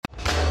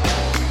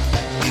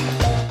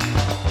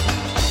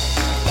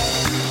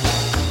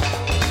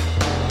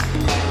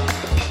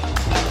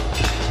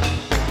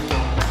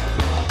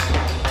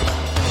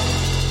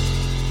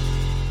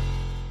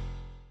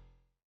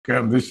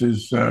This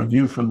is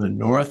View from the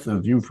North, a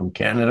view from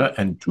Canada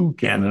and to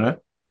Canada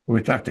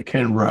with Dr.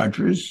 Ken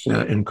Rogers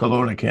in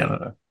Kelowna,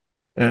 Canada.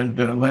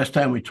 And last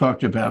time we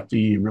talked about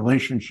the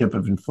relationship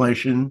of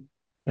inflation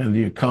and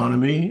the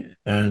economy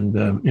and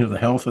the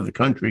health of the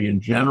country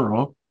in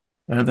general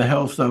and the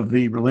health of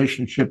the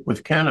relationship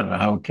with Canada,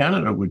 how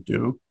Canada would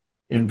do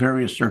in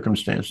various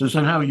circumstances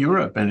and how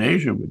Europe and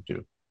Asia would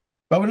do.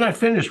 But we're not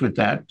finished with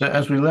that.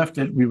 As we left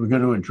it, we were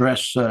going to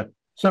address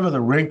some of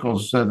the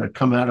wrinkles that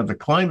come out of the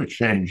climate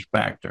change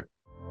factor.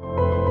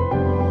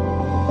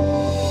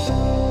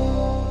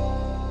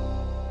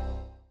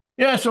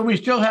 Yeah, so we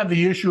still have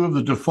the issue of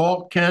the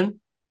default, Ken.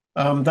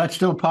 That's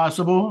still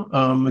possible.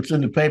 It's in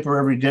the paper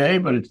every day,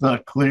 but it's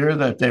not clear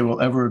that they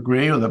will ever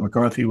agree or that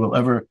McCarthy will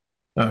ever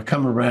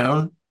come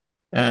around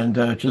and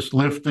just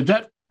lift the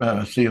debt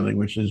ceiling,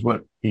 which is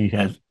what he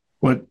has,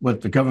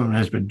 what the government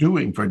has been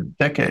doing for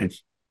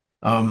decades.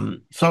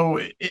 So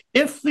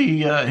if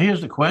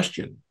here's the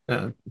question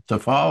to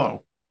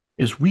follow,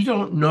 is we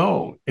don't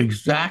know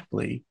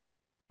exactly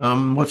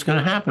what's going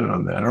to happen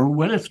on that, or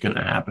when it's going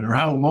to happen, or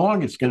how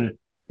long it's going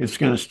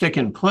to stick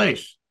in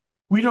place.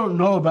 We don't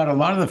know about a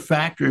lot of the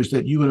factors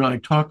that you and I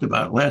talked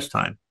about last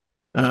time,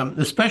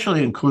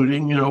 especially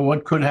including,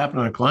 what could happen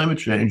on climate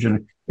change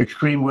and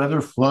extreme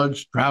weather,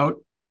 floods, drought,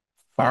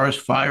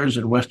 forest fires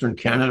in Western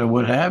Canada,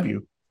 what have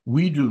you.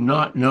 We do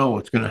not know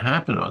what's going to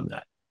happen on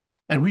that.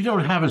 And we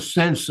don't have a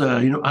sense,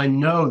 I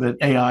know that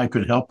AI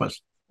could help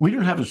us. We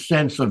don't have a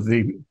sense of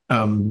the,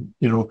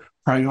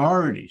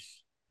 priorities,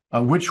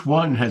 which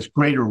one has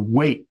greater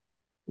weight.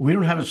 We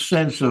don't have a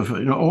sense of,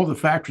 all the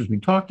factors we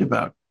talked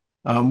about.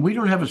 We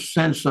don't have a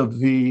sense of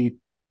the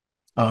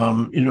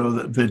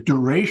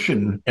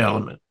duration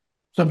element.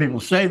 Some people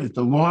say that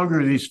the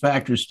longer these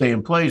factors stay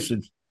in place,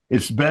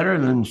 it's better.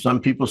 And then some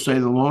people say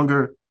the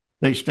longer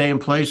they stay in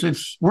place,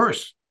 it's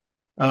worse.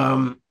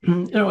 So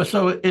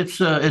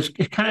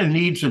it kind of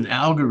needs an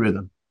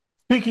algorithm.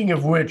 Speaking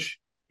of which,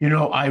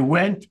 I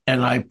went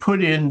and I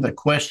put in the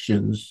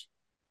questions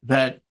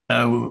that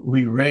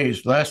we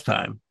raised last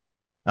time.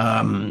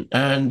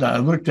 And I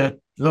looked at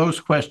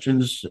those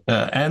questions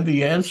and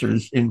the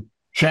answers in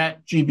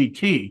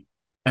ChatGPT.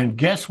 And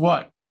guess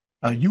what?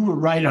 You were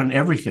right on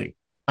everything.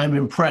 I'm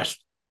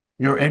impressed.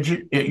 Your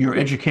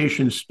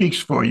education speaks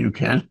for you,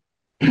 Ken.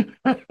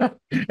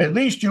 At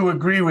least you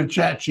agree with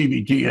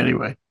ChatGPT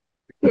anyway.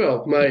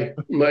 Well,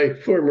 my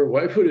former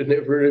wife would have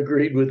never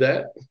agreed with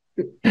that.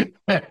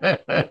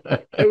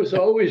 I was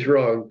always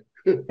wrong.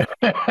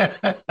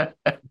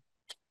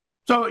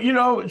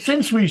 So,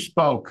 since we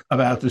spoke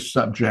about this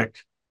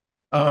subject,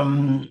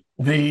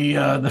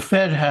 the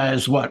Fed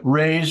has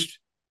raised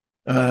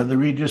the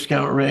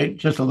rediscount rate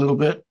just a little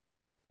bit.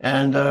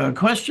 And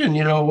question,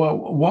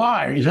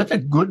 why? Is that a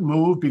good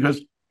move?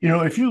 Because,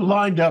 if you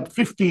lined up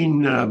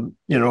 15,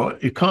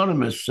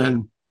 economists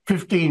and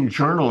 15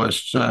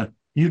 journalists,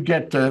 you'd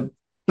get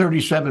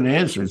 37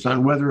 answers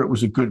on whether it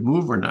was a good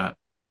move or not.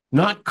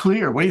 Not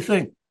clear. What do you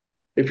think?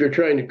 If you're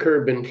trying to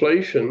curb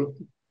inflation,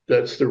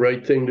 that's the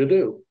right thing to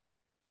do.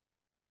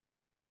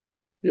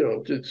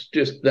 It's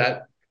just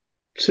that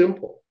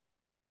simple.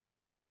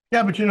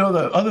 Yeah, but the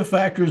other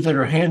factors that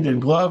are hand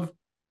in glove,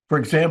 for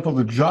example,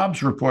 the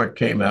jobs report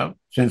came out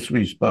since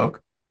we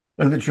spoke,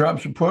 and the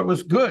jobs report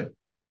was good.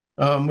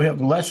 We have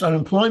less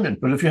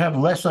unemployment, but if you have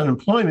less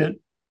unemployment,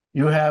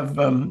 you have,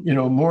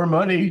 more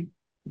money.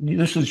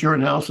 This is your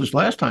analysis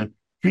last time,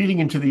 feeding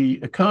into the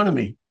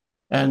economy.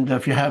 And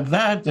if you have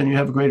that, then you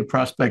have a greater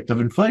prospect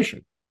of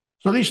inflation.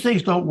 So these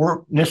things don't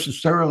work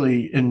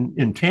necessarily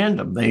in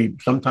tandem.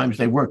 Sometimes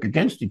they work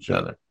against each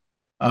other.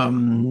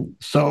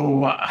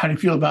 So how do you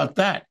feel about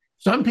that?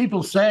 Some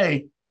people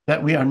say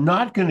that we are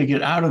not going to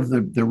get out of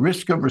the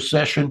risk of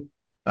recession.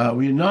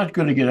 We are not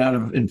going to get out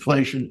of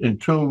inflation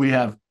until we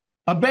have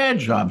a bad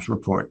jobs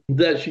report.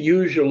 That's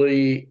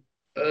usually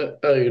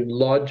a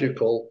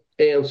logical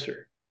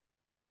answer.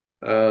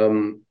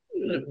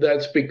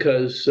 That's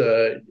because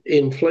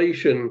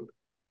inflation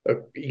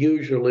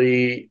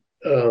usually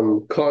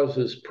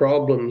causes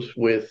problems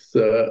with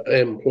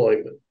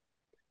employment.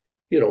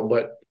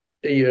 But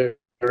your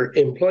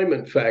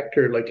employment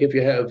factor, like if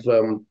you have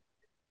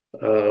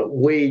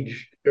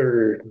wage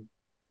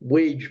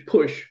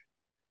push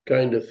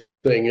kind of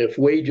thing, if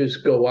wages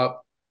go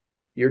up,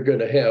 you're going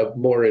to have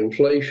more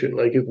inflation.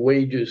 Like if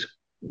wages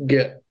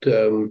get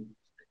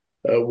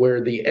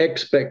where the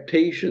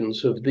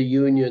expectations of the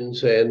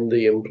unions and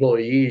the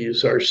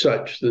employees are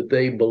such that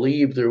they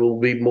believe there will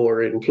be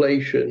more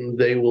inflation,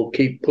 they will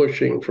keep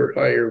pushing for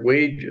higher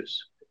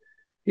wages.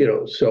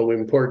 So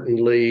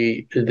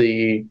importantly,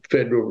 the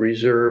Federal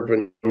Reserve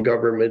and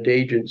government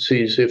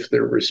agencies, if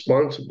they're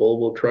responsible,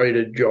 will try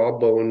to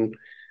jawbone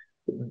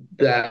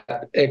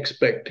that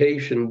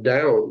expectation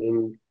down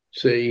and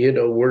say,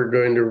 we're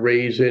going to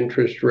raise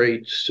interest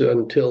rates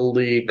until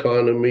the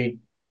economy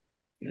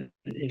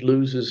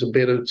loses a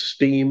bit of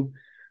steam,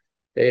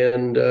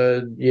 and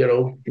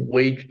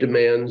wage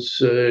demands,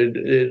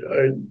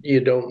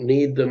 you don't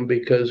need them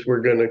because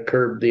we're going to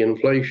curb the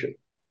inflation.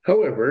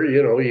 However,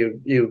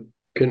 you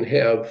can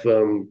have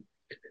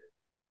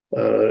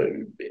uh,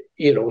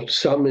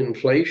 some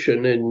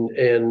inflation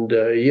and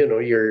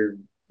your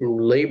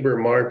labor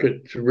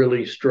market's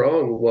really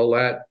strong, well,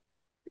 that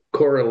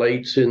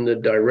correlates in the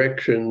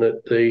direction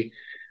that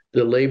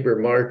the labor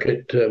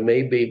market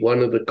may be one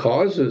of the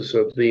causes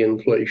of the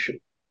inflation.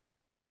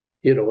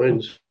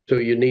 And so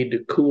you need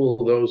to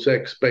cool those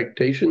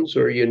expectations,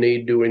 or you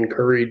need to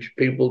encourage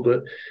people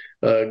to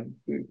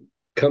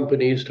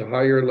companies to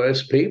hire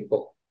less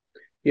people.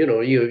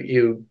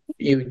 You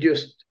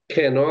just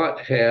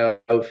cannot have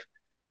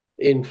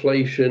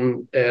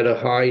inflation at a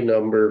high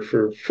number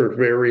for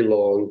very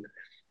long.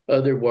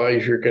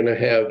 Otherwise, you're going to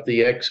have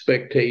the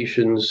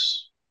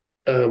expectations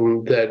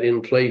that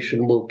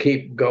inflation will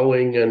keep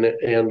going,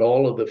 and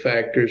all of the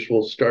factors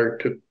will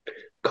start to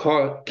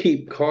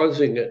keep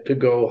causing it to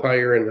go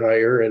higher and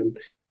higher, and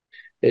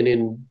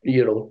in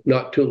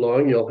not too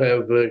long you'll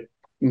have a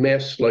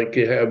mess like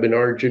you have in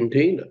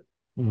Argentina.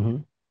 Mm-hmm.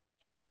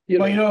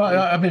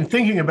 I've been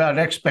thinking about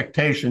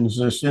expectations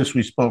since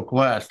we spoke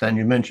last, and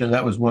you mentioned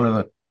that was one of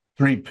the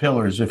three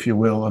pillars, if you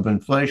will, of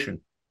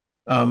inflation.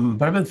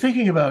 But I've been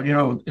thinking about,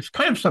 it's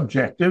kind of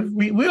subjective.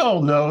 We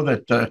all know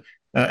that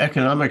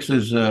economics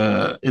is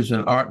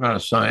an art, not a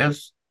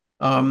science.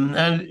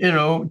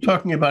 And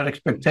talking about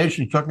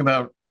expectations, talking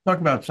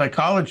about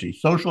psychology,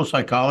 social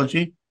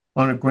psychology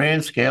on a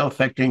grand scale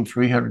affecting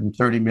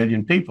 330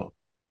 million people.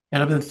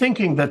 And I've been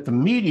thinking that the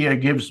media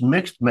gives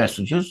mixed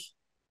messages,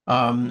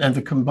 and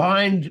the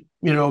combined,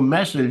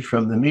 message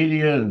from the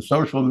media and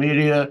social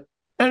media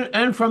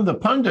and from the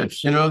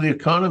pundits, the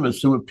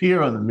economists who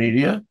appear on the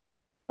media,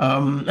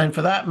 and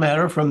for that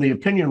matter, from the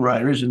opinion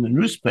writers in the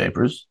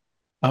newspapers,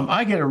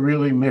 I get a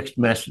really mixed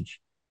message.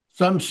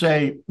 Some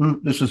say,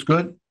 this is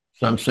good.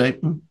 Some say,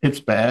 it's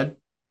bad.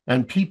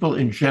 And people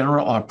in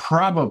general are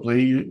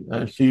probably,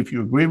 see if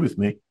you agree with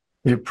me,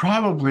 they're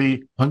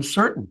probably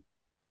uncertain.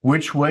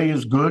 Which way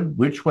is good?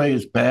 Which way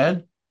is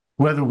bad?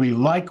 Whether we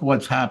like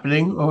what's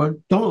happening or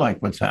don't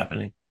like what's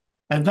happening.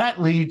 And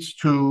that leads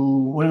to,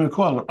 what do we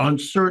call it,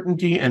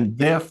 uncertainty and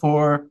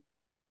therefore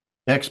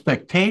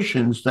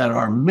expectations that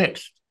are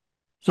mixed.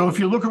 So if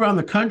you look around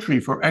the country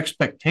for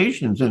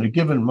expectations in a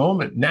given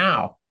moment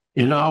now,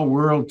 in our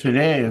world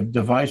today of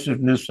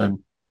divisiveness and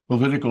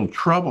political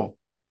trouble,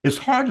 it's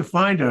hard to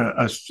find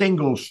a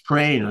single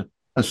strain,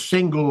 a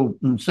single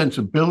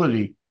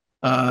sensibility.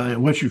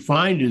 What you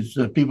find is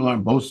people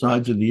on both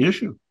sides of the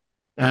issue.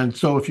 And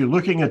so if you're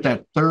looking at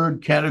that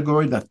third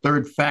category, that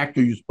third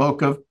factor you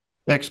spoke of,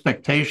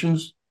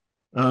 expectations,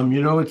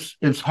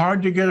 it's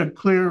hard to get a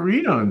clear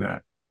read on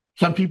that.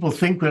 Some people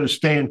think we're going to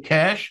stay in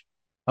cash,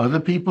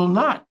 other people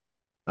not,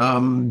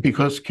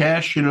 because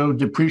cash,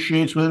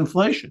 depreciates with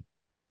inflation.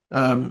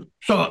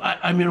 So,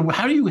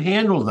 how do you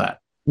handle that?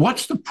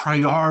 What's the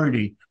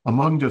priority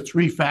among the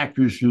three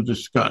factors you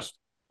discussed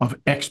of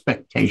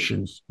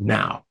expectations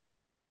now?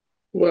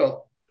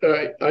 Well,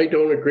 I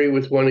don't agree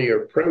with one of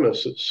your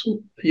premises.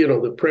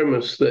 The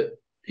premise that,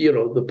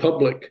 the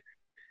public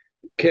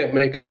can't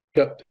make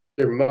up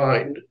their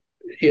mind,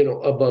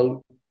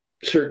 about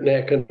certain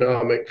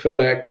economic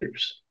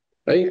factors.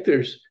 I think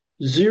there's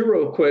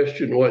zero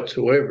question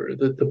whatsoever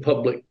that the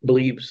public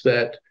believes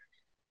that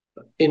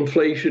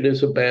inflation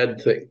is a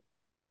bad thing.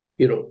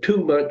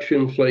 Too much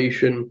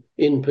inflation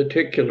in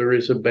particular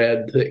is a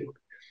bad thing.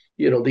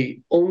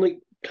 The only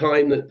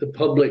time that the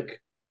public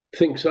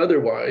thinks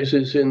otherwise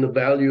is in the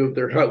value of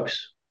their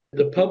house.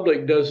 The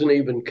public doesn't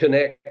even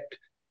connect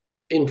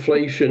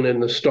inflation in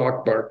the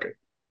stock market.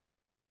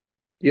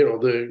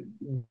 The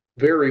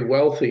very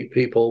wealthy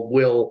people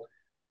will,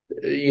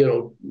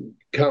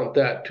 count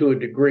that to a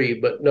degree,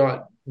 but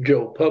not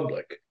Joe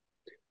Public.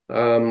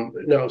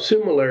 Now,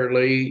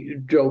 similarly,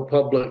 Joe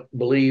Public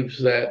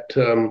believes that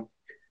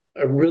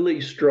a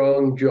really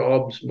strong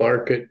jobs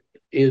market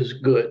is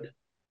good.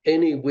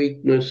 Any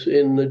weakness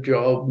in the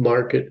job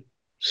market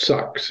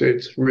sucks.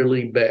 It's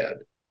really bad.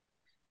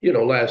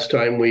 Last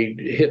time we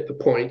hit the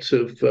points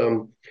of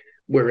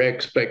where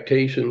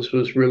expectations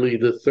was really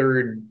the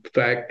third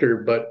factor,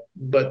 but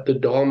the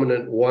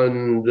dominant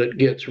one that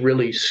gets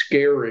really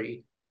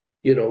scary,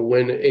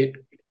 when it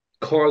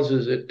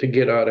causes it to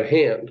get out of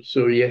hand.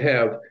 So you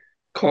have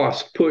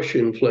cost push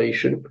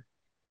inflation,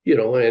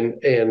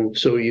 and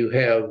so you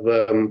have,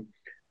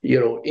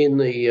 in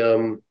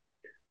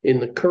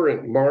the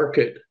current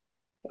market,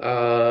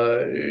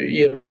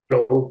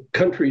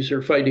 countries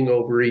are fighting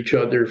over each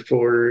other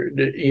for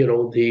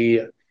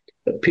the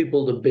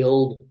people to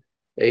build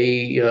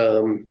a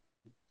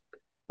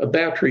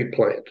battery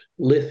plant,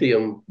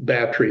 lithium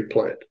battery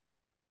plant,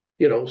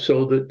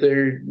 so that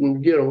they're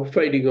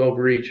fighting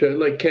over each other.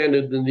 Like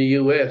Canada and the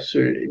U.S.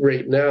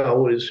 right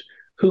now is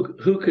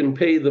who can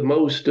pay the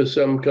most to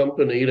some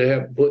company to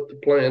have put the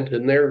plant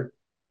in their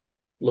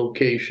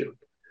location.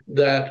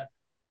 That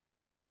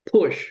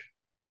push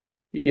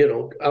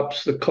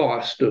ups the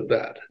cost of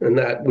that, and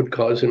that would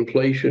cause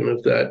inflation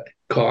if that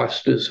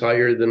cost is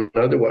higher than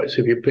otherwise.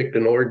 If you picked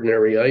an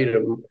ordinary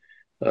item,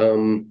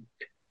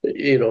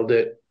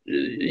 that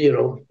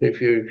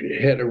if you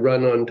had a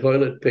run on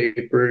toilet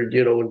paper,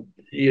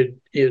 you'd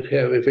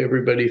have, if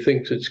everybody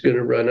thinks it's going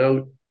to run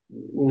out,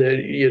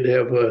 You'd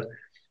have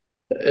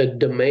a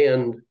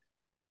demand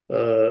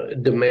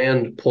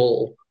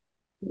pull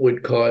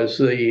would cause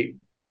the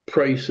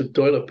price of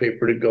toilet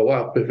paper to go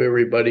up if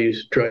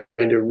everybody's trying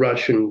to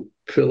rush and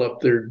fill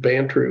up their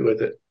pantry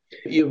with it.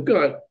 You've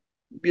got,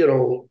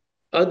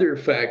 other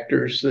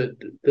factors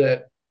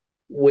that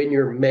when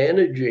you're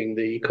managing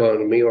the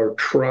economy or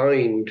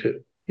trying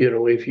to,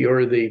 if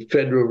you're the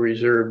Federal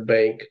Reserve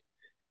Bank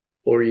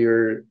or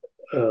you're,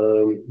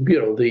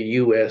 the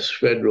U.S.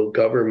 federal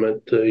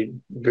government, the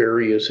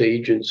various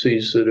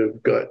agencies that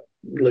have got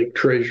like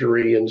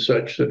Treasury and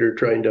such that are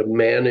trying to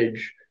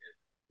manage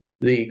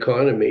the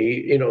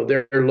economy,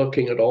 they're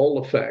looking at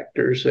all the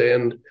factors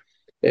and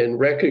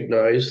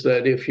recognize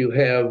that if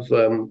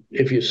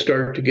you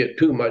start to get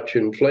too much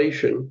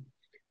inflation,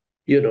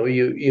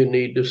 you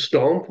need to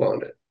stomp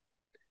on it.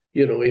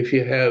 If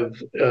you have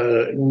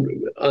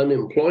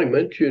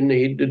unemployment, you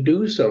need to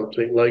do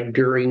something. Like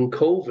during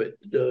COVID,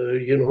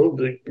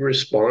 the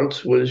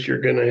response was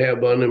you're going to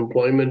have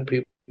unemployment.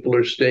 People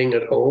are staying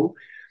at home.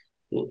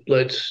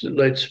 Let's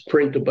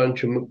print a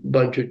bunch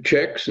of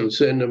checks and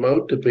send them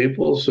out to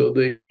people so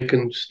they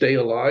can stay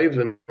alive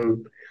and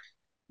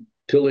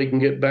until they can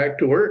get back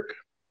to work.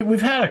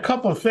 We've had a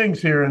couple of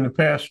things here in the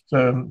past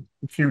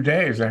few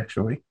days,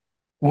 actually.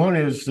 One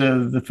is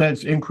the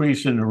Fed's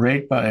increase in the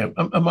rate by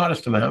a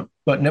modest amount,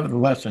 but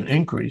nevertheless an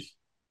increase.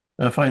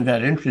 I find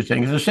that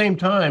interesting. At the same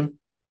time,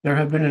 there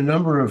have been a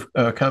number of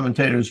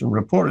commentators and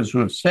reporters who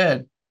have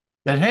said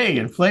that, hey,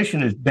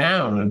 inflation is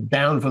down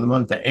for the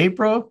month of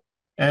April,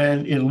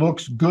 and it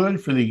looks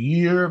good for the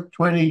year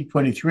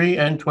 2023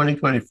 and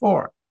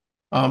 2024.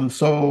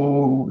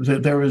 So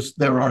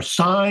there are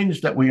signs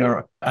that we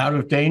are out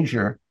of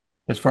danger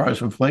as far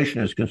as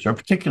inflation is concerned,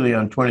 particularly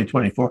on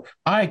 2024.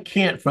 I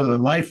can't for the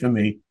life of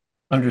me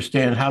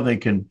understand how they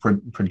can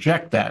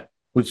project that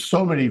with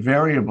so many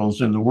variables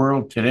in the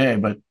world today,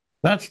 but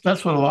that's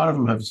what a lot of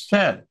them have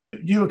said. Do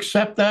you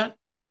accept that?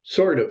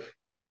 Sort of.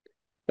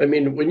 I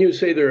mean, when you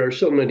say there are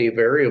so many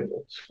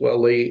variables,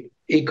 well, the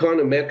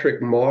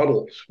econometric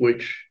models,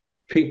 which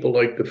people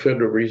like the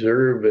Federal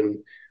Reserve and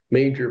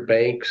major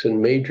banks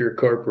and major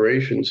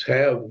corporations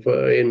have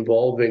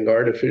involving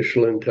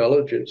artificial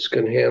intelligence,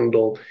 can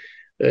handle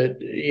a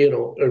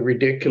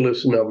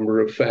ridiculous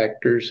number of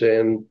factors,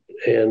 and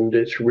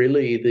it's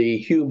really the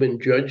human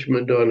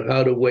judgment on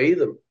how to weigh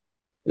them.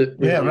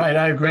 Right.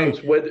 I agree.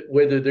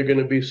 Whether they're going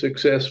to be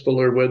successful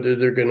or whether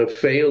they're going to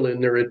fail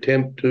in their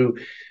attempt to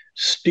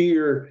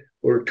steer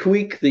or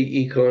tweak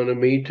the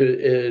economy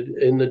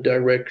in the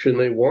direction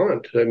they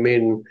want. I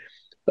mean,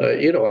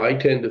 I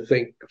tend to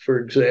think, for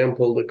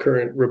example, the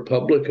current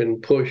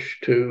Republican push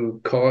to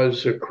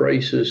cause a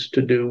crisis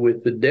to do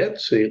with the debt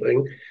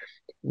ceiling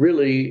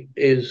really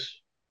is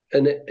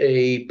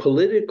a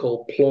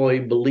political ploy,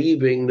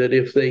 believing that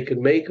if they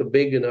can make a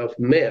big enough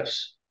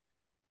mess,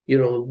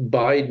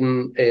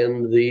 Biden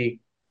and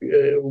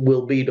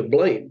will be to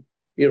blame.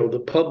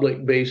 The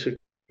public basically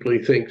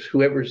thinks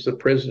whoever's the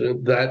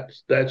president,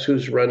 that's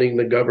who's running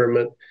the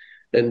government,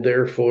 and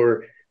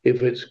therefore,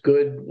 if it's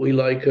good, we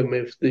like him.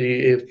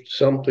 If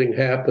something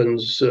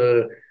happens,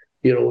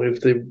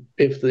 if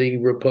the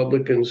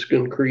Republicans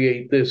can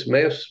create this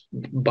mess,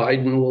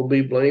 Biden will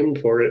be blamed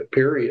for it,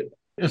 period.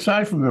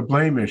 Aside from the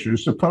blame issue,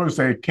 suppose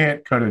they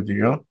can't cut a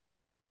deal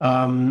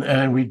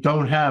and we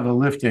don't have a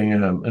lifting,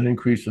 an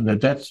increase in the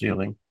debt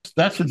ceiling.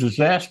 That's a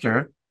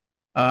disaster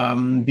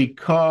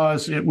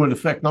because it would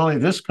affect not only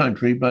this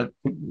country, but,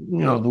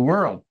 the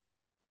world.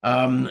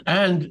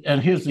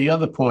 And here's the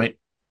other point,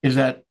 is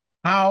that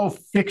how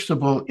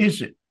fixable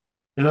is it?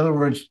 In other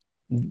words,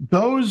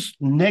 those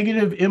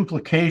negative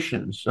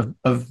implications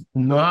of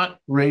not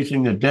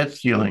raising the debt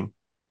ceiling,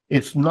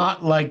 it's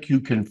not like you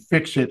can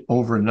fix it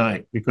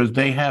overnight because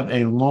they have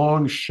a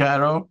long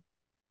shadow.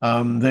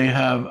 They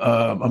have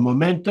a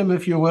momentum,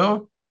 if you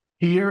will,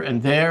 here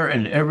and there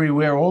and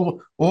everywhere.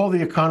 All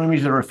the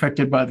economies that are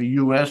affected by the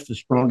U.S., the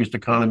strongest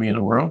economy in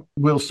the world,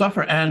 will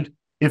suffer. And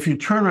if you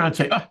turn around and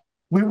say,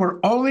 we were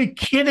only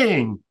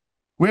kidding,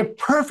 we're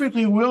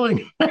perfectly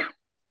willing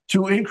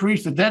to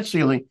increase the debt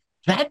ceiling,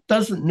 that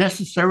doesn't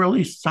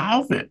necessarily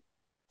solve it.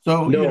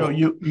 So, no.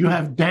 You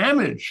have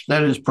damage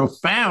that is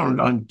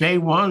profound on day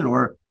one,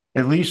 or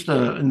at least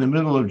in the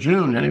middle of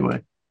June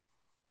anyway.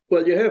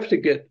 Well, you have to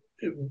get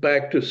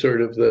back to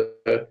sort of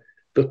the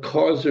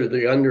cause or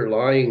the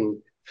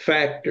underlying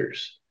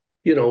factors.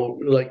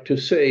 Like to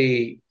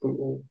say,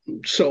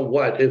 so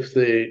what if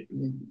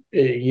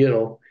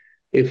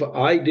if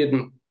I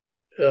didn't,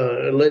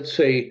 let's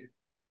say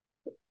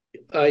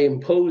I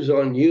impose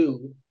on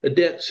you a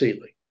debt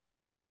ceiling,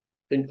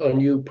 on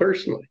you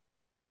personally.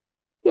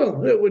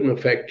 Well, that wouldn't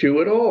affect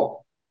you at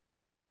all.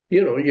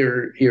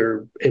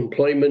 Your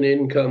employment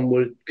income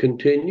would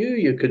continue.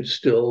 You could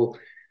still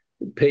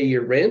pay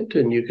your rent,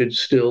 and you could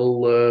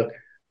still,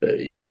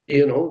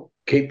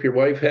 keep your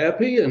wife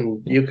happy,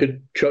 and you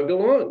could chug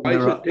along.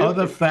 There are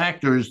other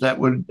factors that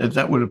would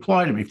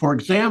apply to me. For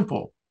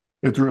example,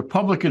 if the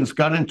Republicans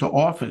got into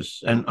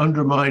office and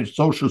undermined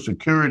Social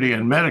Security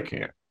and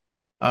Medicare,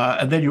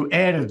 and then you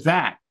added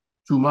that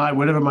to my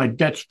whatever my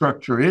debt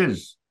structure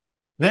is,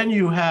 then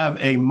you have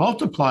a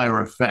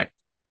multiplier effect.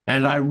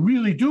 And I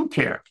really do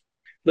care.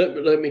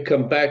 Let me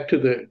come back to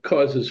the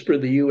causes for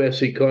the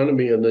U.S.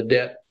 economy and the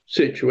debt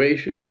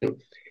situation.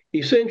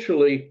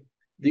 Essentially,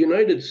 the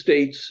United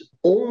States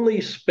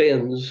only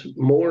spends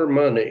more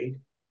money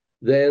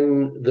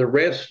than the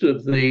rest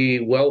of the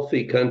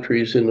wealthy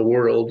countries in the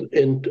world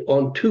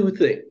on two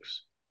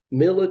things: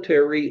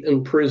 military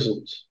and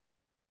prisons.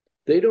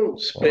 They don't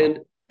spend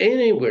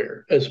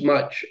anywhere as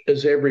much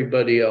as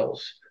everybody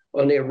else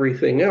on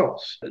everything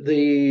else.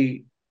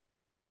 The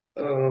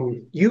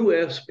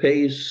U.S.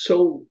 pays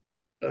so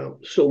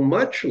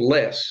much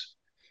less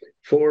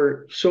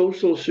for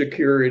Social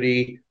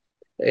Security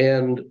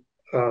and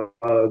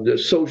the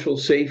social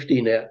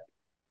safety net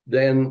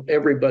than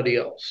everybody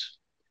else.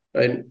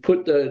 And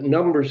put the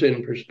numbers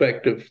in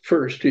perspective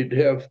first, you'd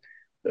have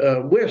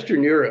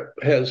Western Europe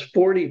has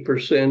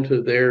 40%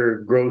 of their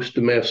gross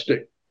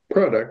domestic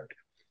product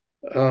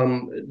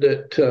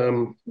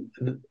that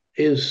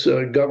is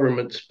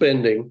government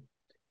spending.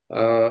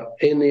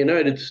 In the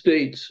United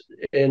States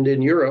and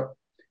in Europe,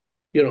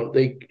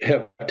 they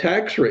have a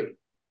tax rate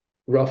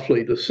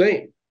roughly the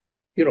same.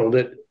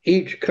 That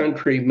each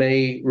country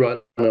may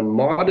run a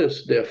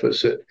modest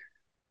deficit,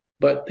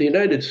 but the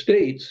United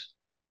States,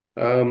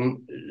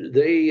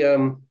 they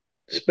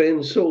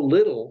spend so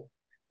little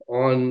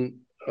on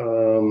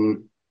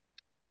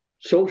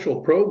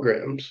social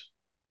programs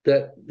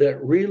that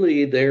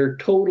really their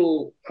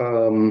total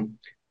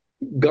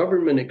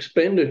government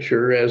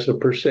expenditure as a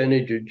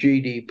percentage of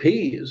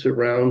GDP is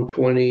around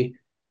 26%,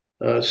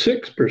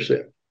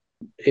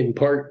 in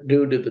part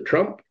due to the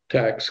Trump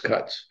tax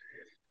cuts.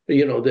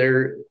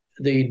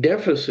 The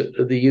deficit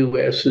of the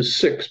U.S. is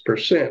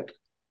 6%,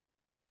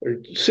 or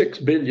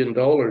 $6 billion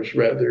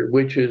rather,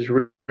 which is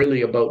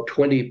really about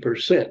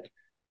 20%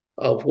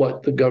 of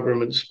what the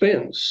government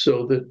spends.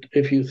 So that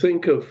if you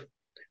think of,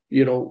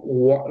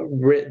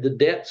 the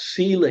debt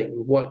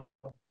ceiling,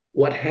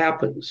 what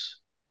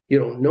happens,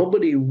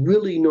 nobody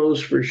really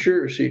knows for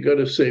sure. So you got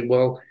to say,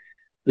 well,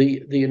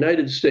 the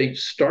United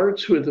States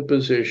starts with a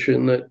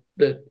position that,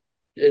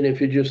 and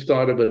if you just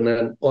thought of it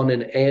on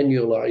an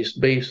annualized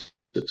basis,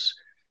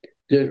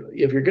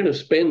 if you're going to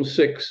spend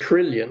 $6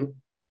 trillion,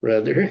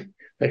 rather,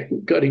 I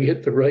got to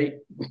get the right.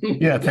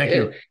 Yeah, thank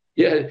you.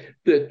 Yeah,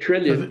 the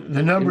trillion. So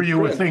the number you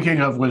were thinking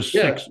of was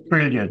 6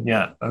 trillion.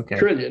 Yeah, okay.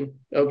 Trillion.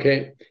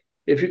 Okay.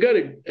 If you're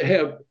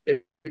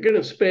going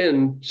to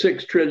spend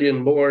 6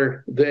 trillion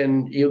more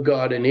than you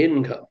got in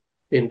income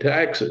in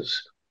taxes,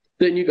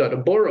 then you got to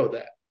borrow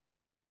that.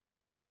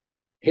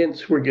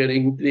 Hence, we're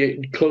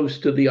getting close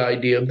to the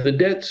idea of the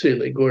debt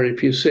ceiling. Or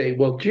if you say,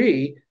 well,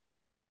 gee,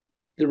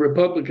 the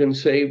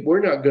Republicans say,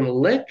 we're not going to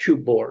let you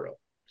borrow.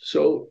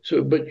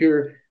 But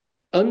you're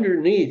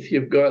underneath,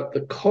 you've got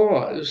the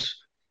cause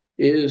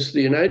is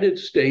the United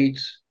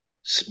States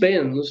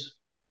spends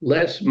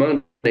less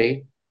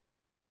money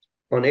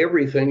on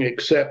everything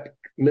except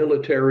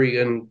military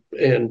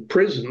and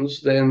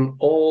prisons than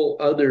all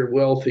other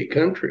wealthy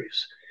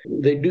countries.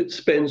 They do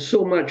spend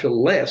so much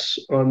less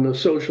on the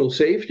social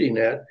safety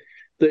net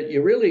that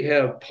you really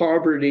have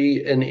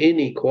poverty and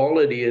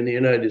inequality in the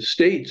United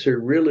States are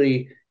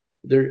really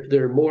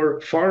they're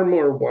far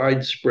more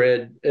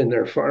widespread, and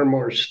they're far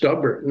more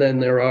stubborn than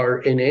there are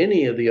in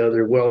any of the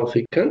other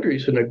wealthy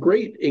countries. And a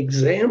great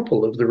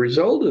example of the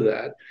result of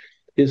that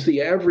is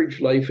the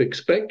average life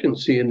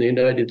expectancy in the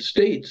United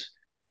States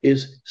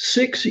is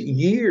 6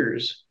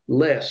 years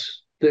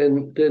less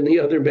than the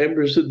other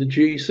members of the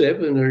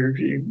G7 or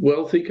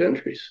wealthy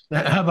countries.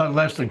 How about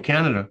less than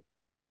Canada?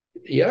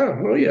 Yeah,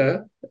 oh yeah.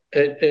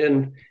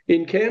 And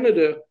in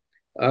Canada,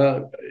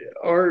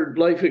 our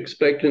life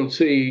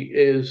expectancy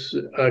is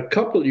a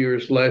couple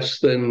years less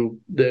than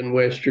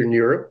Western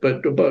Europe,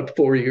 but about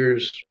 4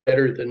 years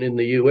better than in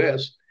the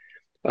US.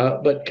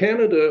 But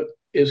Canada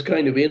is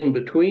kind of in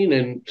between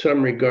in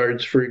some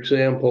regards. For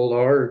example,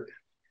 our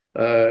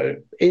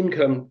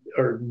income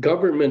or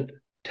government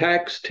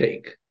tax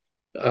take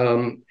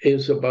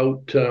is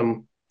about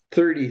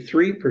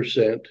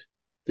 33%,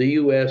 the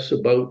US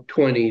about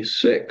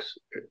 26,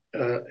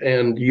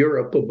 and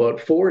Europe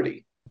about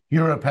 40.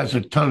 Europe has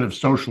a ton of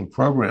social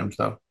programs,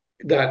 though.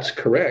 That's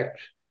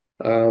correct.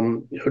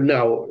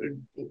 Now,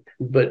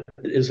 but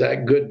is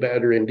that good,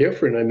 bad, or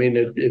indifferent? I mean,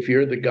 if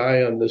you're the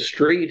guy on the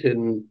street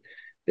in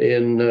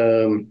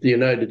the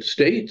United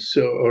States,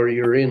 or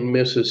you're in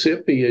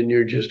Mississippi and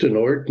you're just an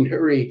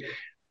ordinary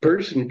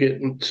person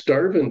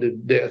starving to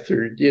death,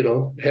 or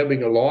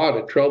having a lot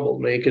of trouble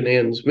making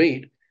ends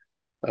meet,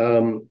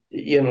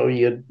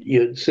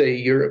 you'd say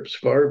Europe's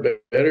far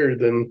better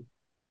than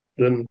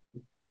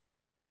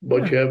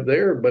what you have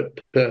there. But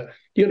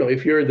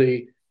if you're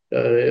the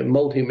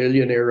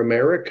multimillionaire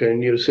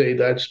American, you say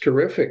that's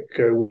terrific.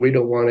 We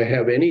don't want to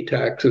have any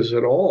taxes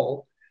at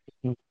all.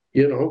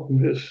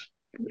 Just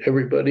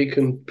everybody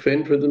can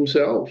fend for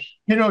themselves.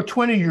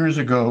 20 years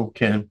ago,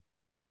 Ken,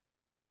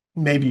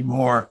 maybe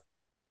more,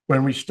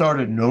 when we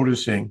started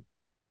noticing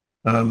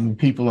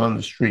people on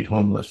the street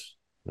homeless,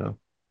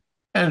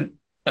 and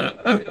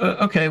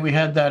Okay, we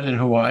had that in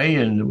Hawaii,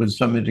 and there was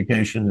some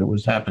indication that it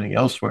was happening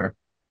elsewhere.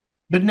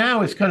 But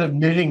now it's kind of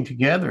knitting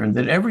together, and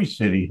that every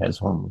city has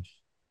homeless,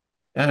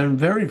 and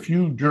very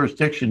few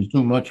jurisdictions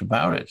do much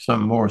about it.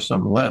 Some more,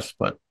 some less.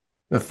 But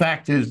the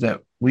fact is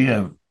that we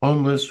have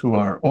homeless who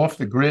are off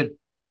the grid,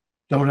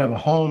 don't have a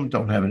home,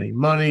 don't have any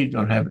money,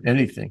 don't have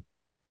anything,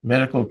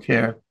 medical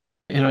care.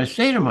 And I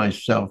say to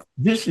myself,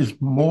 this is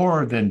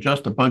more than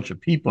just a bunch of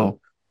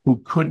people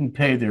who couldn't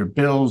pay their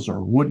bills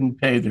or wouldn't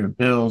pay their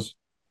bills,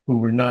 who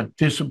were not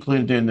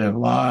disciplined in their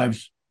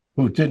lives,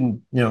 who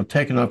didn't,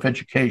 take enough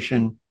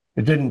education,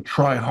 who didn't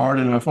try hard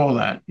enough, all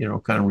that,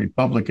 kind of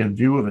Republican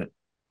view of it.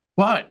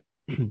 But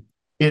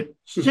it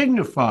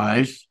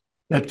signifies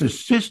that the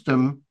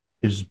system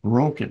is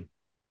broken.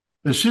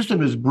 The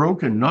system is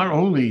broken not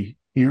only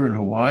here in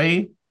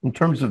Hawaii in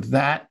terms of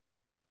that,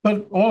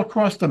 but all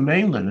across the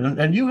mainland.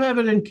 And you have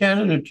it in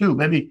Canada too,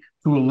 maybe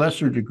to a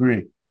lesser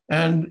degree.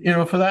 And,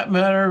 for that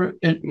matter,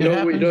 No,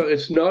 happens. we don't.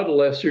 It's not a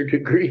lesser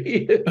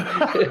degree.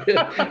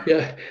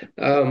 Yeah.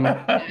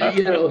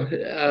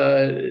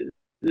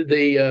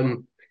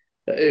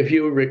 If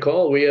you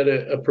recall, we had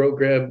a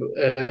program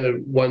I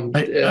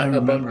about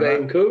remember.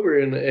 Vancouver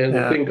and a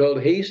Yeah. thing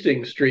called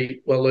Hastings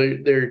Street. Well,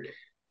 they're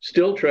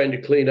still trying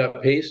to clean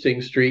up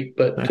Hastings Street,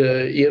 but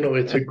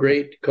it's a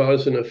great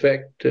cause and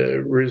effect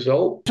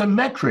result. It's a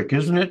metric,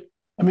 isn't it?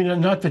 I mean,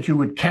 not that you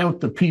would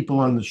count the people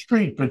on the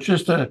street, but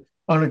just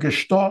on a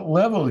gestalt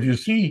level, if you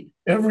see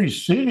every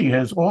city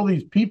has all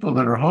these people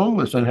that are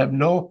homeless and have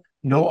no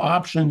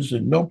options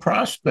and no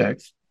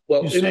prospects,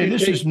 Well, you say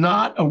this is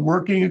not a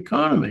working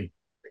economy.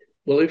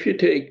 Well, if you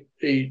take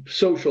a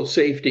social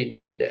safety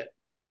net,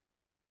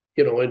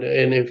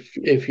 and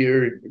if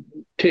you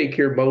take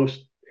your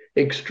most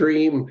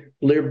extreme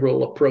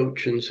liberal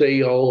approach and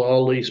say, oh,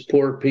 all these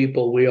poor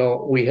people,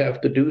 we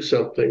have to do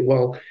something.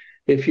 Well,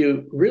 if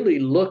you really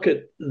look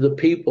at the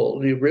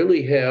people, you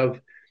really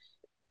have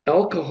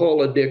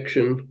alcohol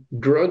addiction,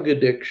 drug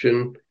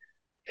addiction,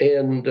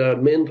 and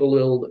mental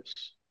illness.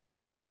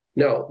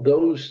 Now,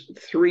 those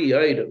three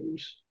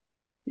items,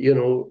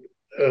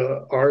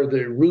 are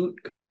the root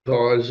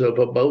cause of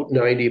about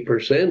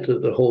 90%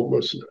 of the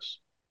homelessness.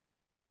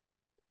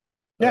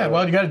 Yeah,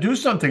 well, you got to do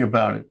something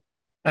about it,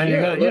 and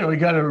you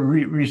got to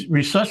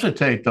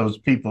resuscitate those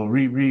people,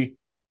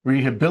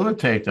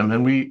 rehabilitate them,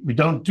 and we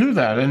don't do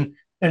that. And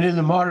in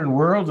the modern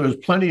world, there's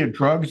plenty of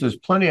drugs, there's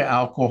plenty of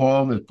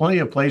alcohol, there's plenty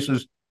of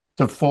places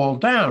to fall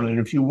down. And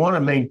if you want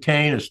to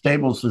maintain a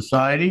stable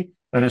society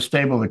and a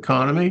stable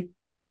economy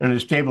and a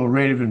stable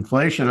rate of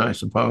inflation, I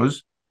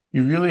suppose,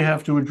 you really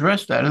have to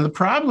address that. And the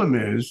problem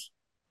is,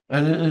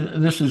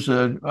 and this is,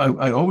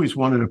 I always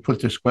wanted to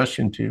put this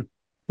question to you.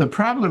 The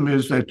problem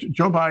is that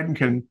Joe Biden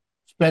can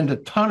spend a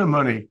ton of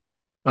money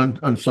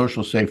on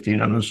social safety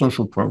and on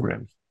social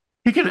programs.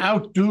 He can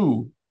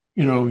outdo,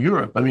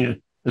 Europe. I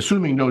mean,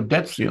 assuming no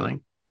debt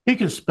ceiling, he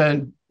can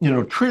spend,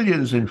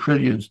 trillions and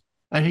trillions,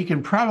 and he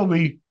can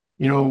probably,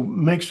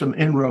 make some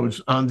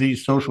inroads on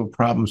these social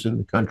problems in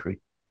the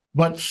country.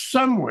 But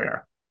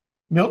somewhere,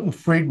 Milton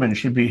Friedman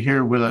should be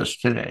here with us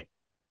today.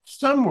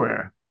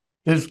 Somewhere,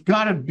 there's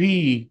got to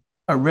be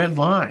a red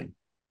line.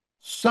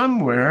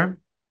 Somewhere,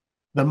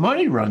 the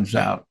money runs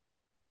out.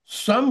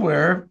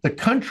 Somewhere, the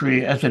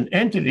country as an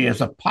entity, as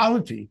a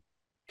polity,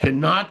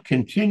 cannot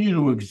continue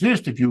to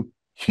exist if you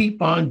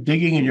keep on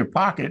digging in your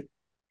pocket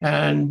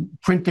and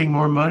printing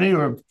more money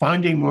or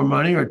finding more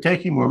money or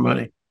taking more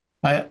money.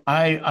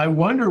 I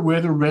wonder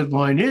where the red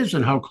line is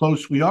and how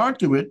close we are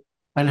to it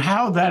and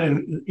how that,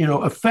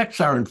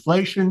 affects our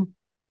inflation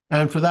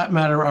and, for that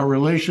matter, our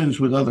relations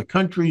with other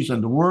countries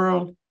and the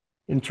world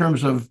in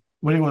terms of,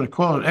 what do you want to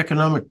call it,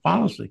 economic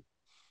policy.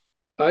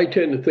 I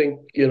tend to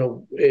think,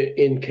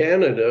 in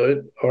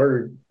Canada,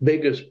 our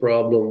biggest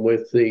problem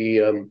with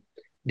the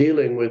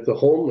dealing with the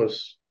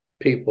homeless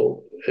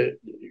people,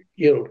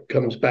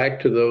 comes back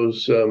to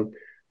those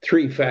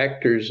three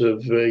factors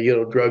of,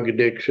 drug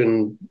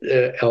addiction,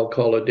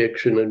 alcohol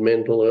addiction, and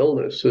mental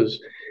illness.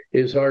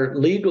 Is our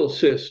legal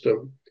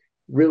system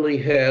really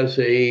has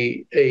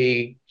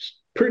a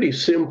pretty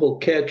simple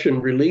catch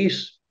and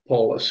release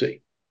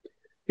policy,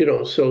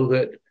 so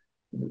that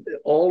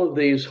all of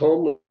these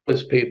homeless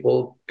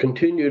people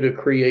continue to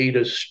create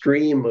a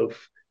stream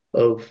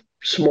of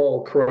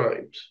small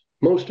crimes.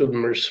 Most of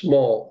them are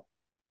small,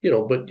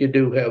 but you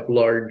do have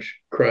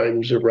large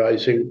crimes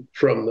arising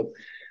from them.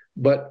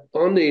 But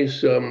on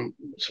these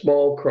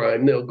small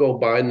crime, they'll go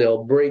by and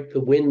they'll break the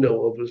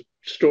window of a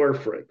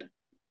storefront,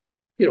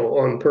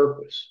 on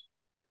purpose.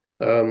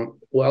 They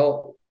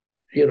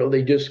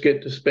just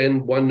get to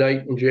spend one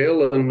night in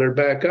jail and they're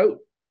back out.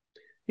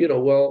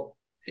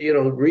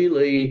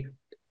 Really,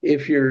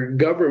 if your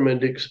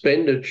government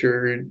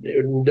expenditure,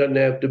 it doesn't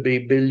have to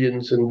be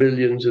billions and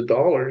billions of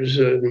dollars,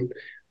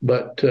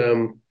 but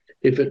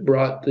if it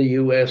brought the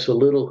U.S. a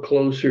little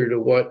closer to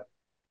what,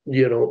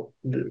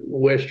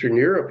 Western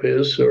Europe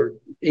is, or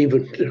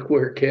even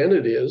where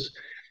Canada is,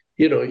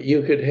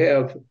 you could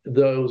have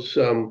those,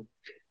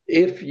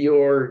 if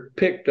you're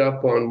picked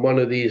up on one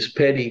of these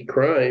petty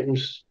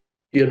crimes,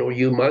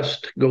 you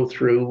must go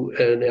through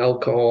an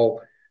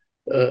alcohol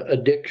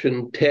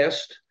addiction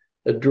test,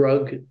 a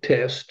drug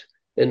test,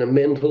 and a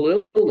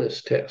mental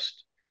illness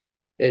test.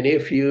 And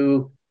if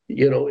you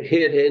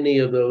hit any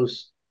of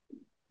those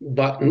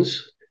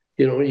buttons,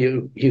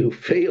 you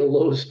fail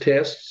those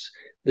tests,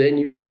 then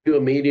you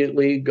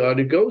immediately got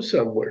to go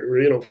somewhere.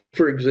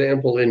 For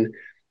example,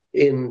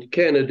 in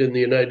Canada and the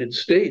United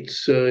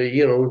States,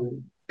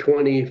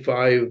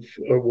 25,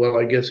 or well,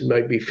 I guess it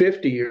might be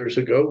 50 years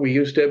ago, we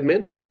used to have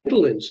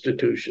mental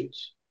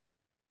institutions.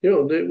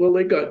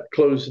 They got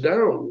closed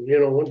down.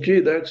 Well, gee,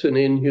 that's an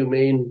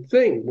inhumane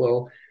thing.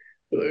 Well,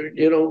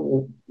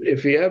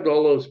 if you have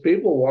all those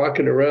people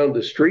walking around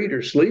the street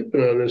or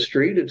sleeping on the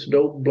street, it's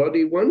no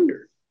bloody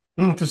wonder.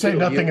 To say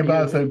nothing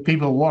about the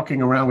people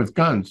walking around with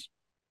guns.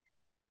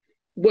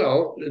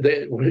 Well,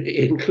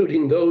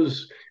 including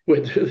those,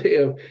 whether they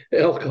have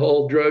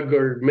alcohol, drug,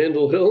 or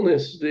mental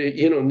illness,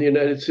 in the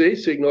United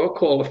States, they can all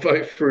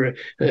qualify for an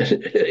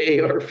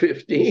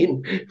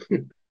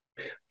AR-15.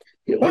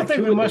 Well, I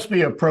think we must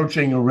be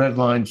approaching a red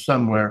line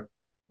somewhere.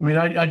 I mean,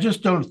 I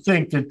just don't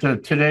think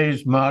that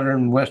today's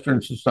modern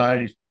Western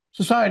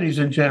societies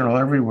in general,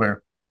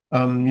 everywhere,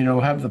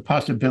 have the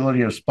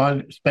possibility of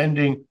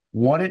spending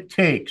what it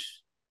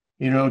takes,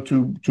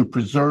 to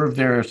preserve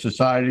their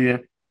society,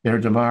 their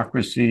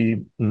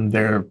democracy,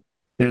 their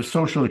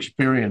social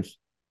experience.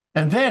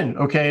 And then,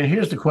 okay, and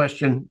here's the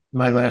question,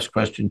 my last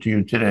question to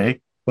you today,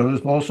 but it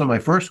was also my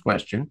first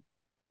question,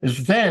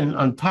 is then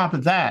on top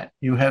of that,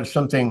 you have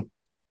something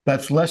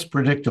that's less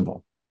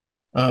predictable.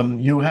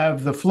 You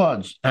have the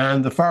floods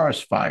and the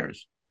forest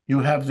fires.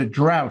 You have the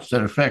droughts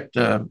that affect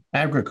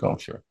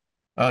agriculture.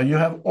 You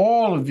have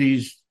all of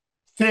these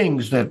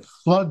things that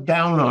flood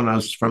down on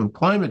us from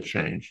climate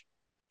change,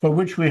 for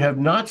which we have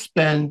not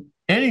spent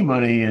any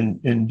money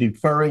in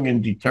deferring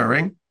and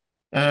deterring,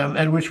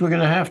 and which we're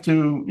going to have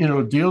to,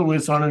 deal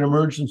with on an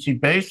emergency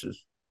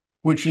basis,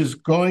 which is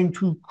going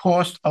to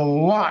cost a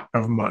lot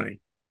of money.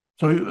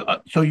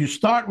 So you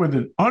start with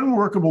an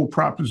unworkable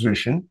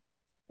proposition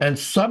and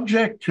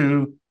subject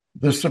to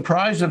the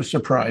surprise of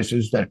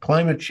surprises that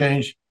climate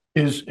change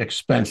is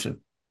expensive.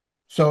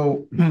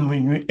 So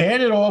when you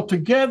add it all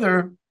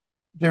together,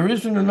 there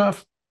isn't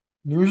enough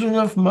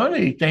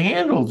money to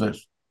handle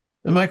this.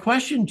 And my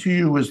question to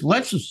you is,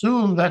 let's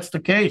assume that's the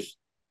case.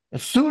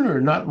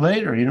 Sooner, not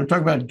later.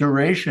 Talk about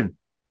duration.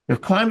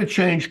 If climate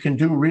change can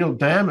do real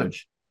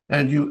damage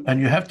and you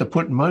have to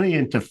put money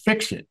in to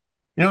fix it,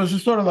 it's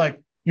just sort of like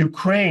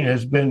Ukraine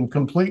has been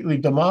completely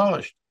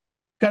demolished.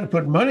 Got to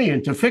put money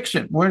in to fix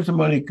it. Where's the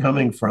money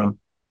coming from?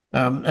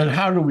 And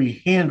how do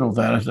we handle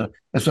that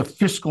as a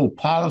fiscal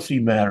policy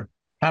matter?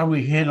 How do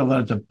we handle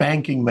that as a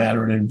banking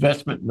matter, an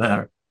investment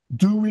matter?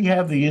 Do we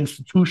have the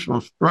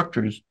institutional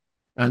structures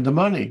and the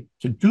money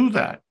to do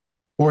that?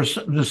 Or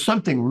does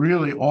something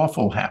really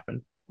awful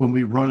happen when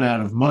we run out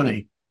of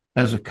money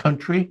as a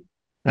country,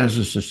 as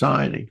a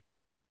society?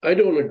 I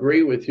don't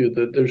agree with you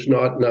that there's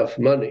not enough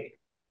money.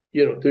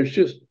 There's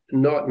just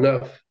not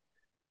enough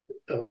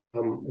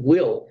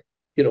will,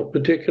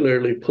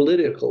 particularly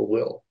political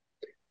will.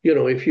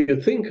 If you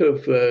think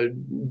of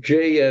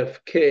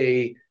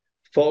JFK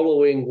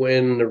following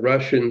when the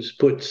Russians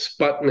put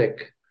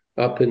Sputnik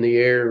up in the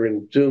air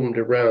and zoomed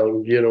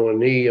around,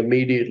 and he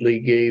immediately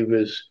gave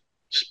his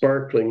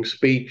sparkling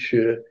speech,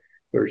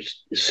 or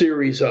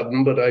series of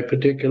them, but I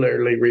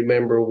particularly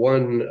remember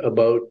one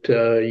about,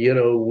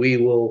 we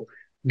will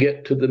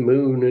get to the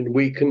moon and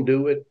we can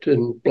do it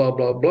and blah,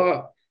 blah,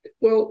 blah.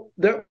 Well,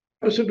 that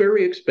was a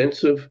very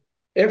expensive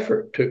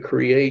effort to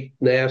create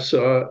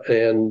NASA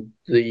and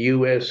the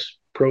US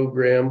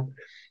program,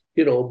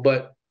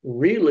 but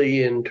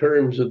really in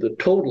terms of the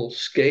total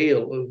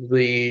scale of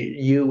the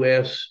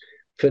US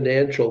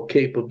financial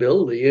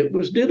capability, it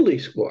was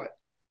diddly squat.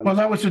 Well,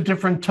 that was a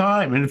different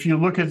time. And if you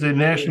look at the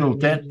national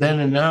debt then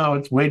and now,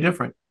 it's way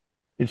different.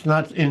 It's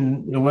not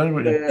in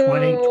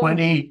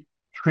 $20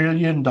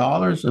 trillion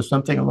or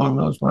something along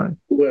those lines.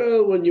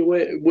 Well, when you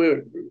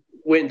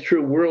went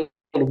through World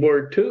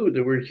War II,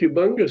 there were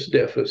humongous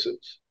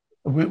deficits.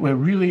 We're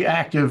really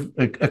active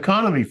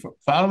economy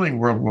following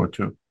World War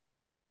II.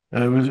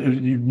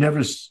 You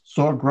never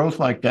saw growth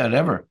like that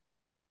ever.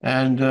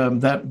 And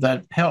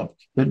that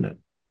helped, didn't it?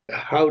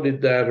 How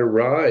did that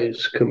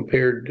arise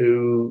compared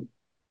to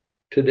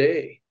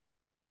today?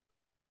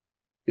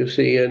 You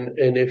see, and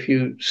if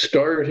you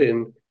start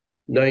in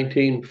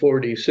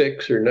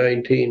 1946 or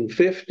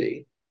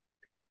 1950,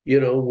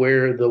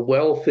 where the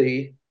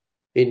wealthy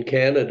in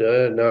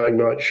Canada, and I'm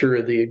not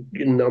sure the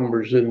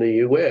numbers in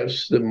the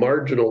US, the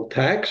marginal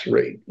tax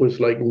rate was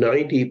like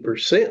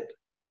 90%.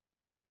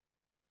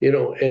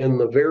 And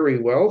the very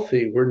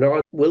wealthy were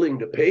not willing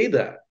to pay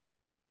that.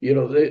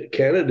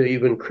 Canada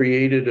even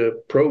created a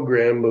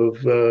program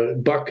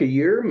of buck a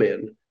year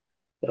men,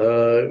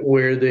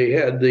 where they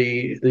had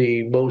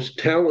the most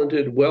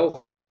talented,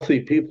 wealthy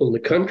people in the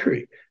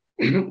country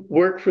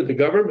work for the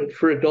government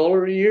for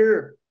 $1 a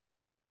year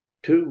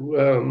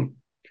to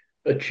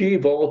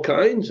achieve all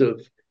kinds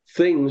of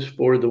things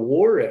for the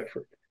war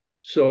effort.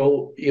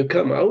 So you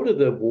come out of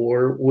the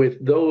war with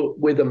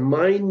a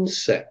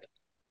mindset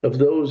of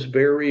those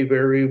very,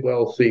 very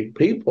wealthy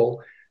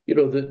people,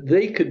 that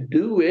they could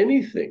do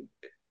anything,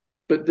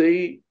 but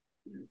they,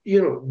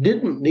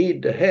 didn't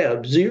need to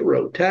have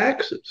zero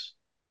taxes.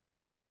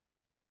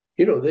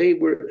 They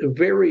were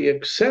very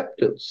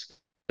acceptance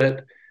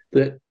that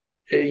the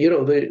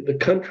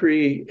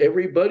country,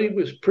 everybody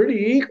was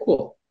pretty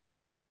equal.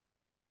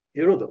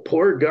 The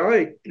poor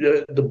guy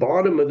at the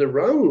bottom of the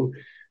rung,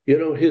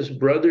 his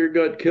brother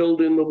got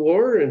killed in the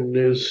war, and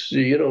his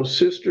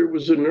sister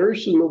was a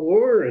nurse in the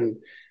war, and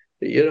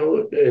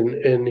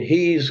and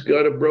he's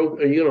got a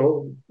bullet in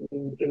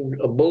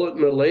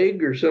the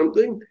leg or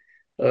something,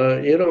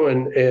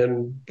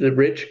 and the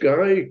rich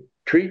guy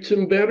treats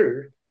him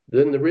better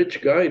than the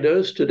rich guy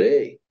does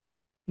today.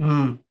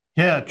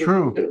 Yeah,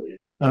 true.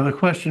 The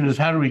question is,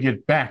 how do we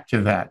get back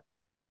to that?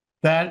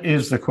 That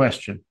is the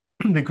question,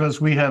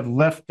 because we have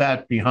left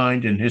that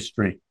behind in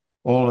history,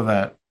 all of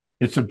that.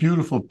 It's a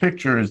beautiful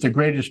picture. It's the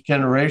greatest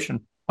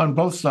generation on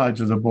both sides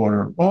of the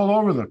border, all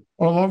over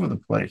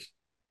the place.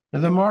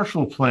 And the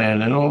Marshall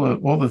Plan and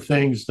all the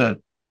things that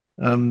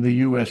the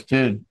U.S.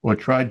 did or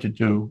tried to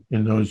do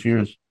in those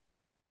years.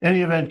 In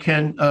any event,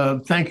 Ken,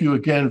 thank you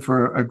again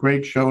for a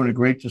great show and a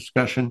great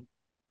discussion.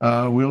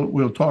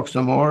 We'll talk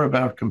some more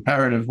about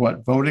comparative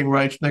voting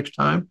rights next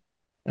time,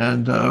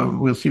 and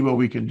we'll see what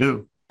we can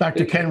do.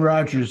 Dr. Ken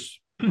Rogers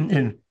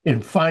in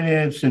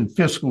finance and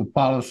fiscal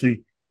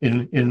policy,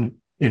 in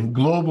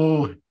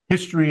global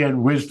history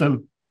and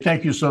wisdom.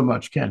 Thank you so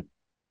much, Ken.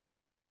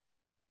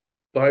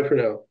 Bye for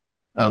now.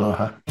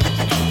 Aloha.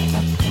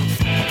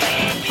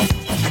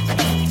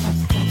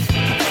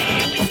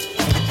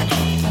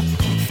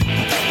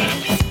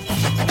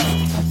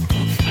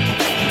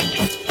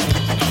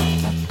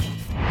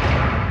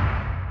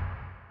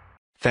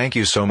 Thank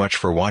you so much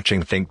for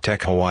watching Think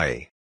Tech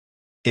Hawaii.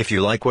 If you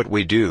like what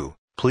we do,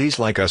 please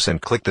like us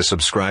and click the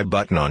subscribe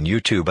button on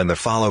YouTube and the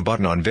follow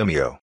button on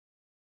Vimeo.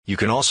 You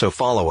can also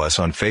follow us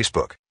on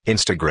Facebook,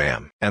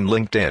 Instagram, and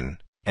LinkedIn,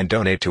 and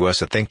donate to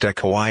us at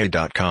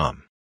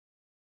thinktechhawaii.com.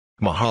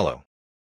 Mahalo.